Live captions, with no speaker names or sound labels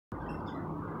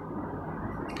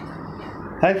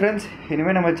Hi friends,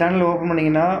 இனிமே நம்ம channel open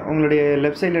பண்ணீங்கன்னா உங்களுடைய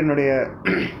லெஃப்ட் சைடுல என்னுடைய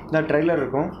ட்ரைலர்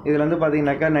இருக்கும். இதுல வந்து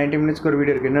பாத்தீங்கன்னாக்கா 90 minutes ஒரு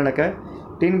வீடியோ இருக்கு. என்னன்னாக்கா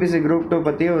Tnpsc group 2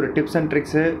 பத்தி ஒரு tips and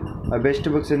tricks, best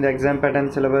books இந்த exam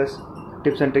pattern syllabus,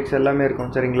 tips and tricks எல்லாமே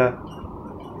இருக்கும். சரிங்களா?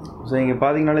 ஸோ இங்கே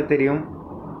பார்த்தீங்கனாலே தெரியும்.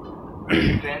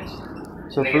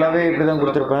 ஸோ ஃபுல்லாகவே இப்படி தான்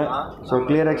கொடுத்துருப்பேன். ஸோ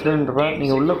கிளியராக எக்ஸ்பிளைன் பண்ணிருப்பேன்.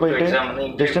 நீங்கள் உள்ளே போயிட்டு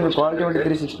ஜஸ்ட் அந்த குவாலிட்டி வந்து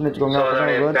 360 வச்சுக்கோங்க. அப்போ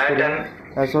தான் வேர்ட்ஸ் தெரியும்.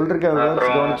 நான் சொல்லிருக்க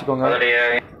வேர்ட்ஸ் கவனிச்சுக்கோங்க.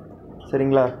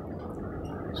 சரிங்களா?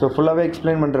 ஸோ ஃபுல்லாகவே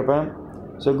எக்ஸ்பிளைன் பண்ணிருப்பேன்.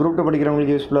 ஸோ குரூப் 2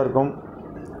 படிக்கிறவங்களுக்கு யூஸ்ஃபுல்லாக இருக்கும்.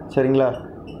 சரிங்களா?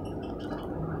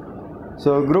 ஸோ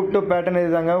குரூப் 2 பேட்டர்ன்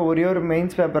இதுதாங்க. ஒரே ஒரு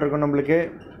மெயின்ஸ் பேப்பர் இருக்கும் நம்மளுக்கு.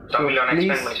 ஸோ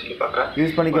ப்ளீஸ்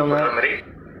யூஸ் பண்ணிக்கோங்க.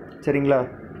 சரிங்களா?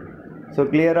 ஸோ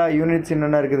கிளியராக யூனிட்ஸ்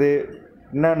என்னென்ன இருக்குது,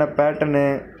 என்னென்ன பேட்டர்னு,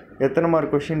 எத்தனை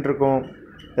மார்க் கொஷின் இருக்கும்,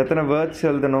 எத்தனை வேர்ட்ஸ்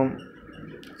எழுதணும்,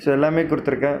 ஸோ எல்லாமே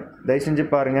கொடுத்துருக்கேன். தயவு செஞ்சு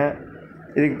பாருங்கள்.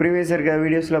 இதுக்கு ப்ரீவியஸ் இருக்க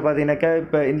வீடியோஸில் பார்த்தீங்கன்னாக்கா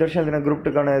இப்போ இந்த வருஷம் எழுதின குரூப்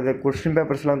 2க்கான இது கொஸ்டின்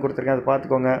பேப்பர்ஸ்லாம் கொடுத்துருக்கேன். அதை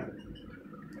பார்த்துக்கோங்க.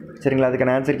 சரிங்களா?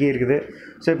 அதுக்கான ஆன்சர் கீ இருக்குது.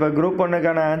 ஸோ இப்போ குரூப்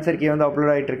 1க்கான ஆன்சர் கீ வந்து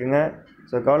அப்லோட் ஆகிட்டு இருக்குங்க.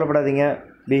 ஸோ கவலைப்படாதீங்க,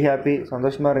 பி ஹாப்பி,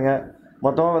 சந்தோஷமாக இருங்க.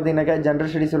 மொத்தமாக பார்த்தீங்கன்னாக்கா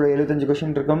ஜென்ரல் ஸ்டடீஸ் ஒரு 75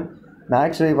 கொஷின் இருக்கும்.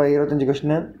 Maths 25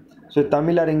 question. So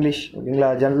Tamil R English, ஓகேங்களா?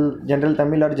 General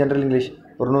Tamil R general English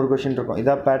ஒரு 100 கொஷின் இருக்கும்.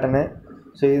 இதான் பேட்டர்னு.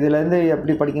 ஸோ இதுலேருந்து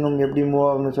எப்படி படிக்கணும், எப்படி மூவ்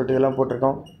ஆகணும்னு சொல்லிட்டு இதெல்லாம்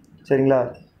போட்டிருக்கோம். சரிங்களா?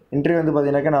 இன்டர்வியூ வந்து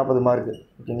பார்த்தீங்கன்னாக்கா 40 மார்க்கு,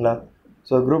 ஓகேங்களா?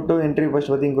 ஸோ குரூப் 2 இன்டர்வியூ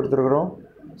ஃபஸ்ட் பற்றியும் கொடுத்துருக்குறோம்.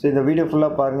 ஸோ இந்த வீடியோ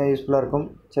ஃபுல்லாக பாருங்கள், யூஸ்ஃபுல்லாக இருக்கும்.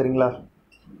 சரிங்களா?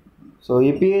 ஸோ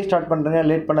இப்பயே ஸ்டார்ட் பண்ணுறேங்க,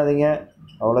 லேட் பண்ணாதீங்க.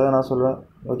 அவ்வளோதான் நான் சொல்லுவேன்.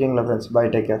 ஓகேங்களா ஃப்ரெண்ட்ஸ்?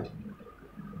 பாய், டேக் கேர்.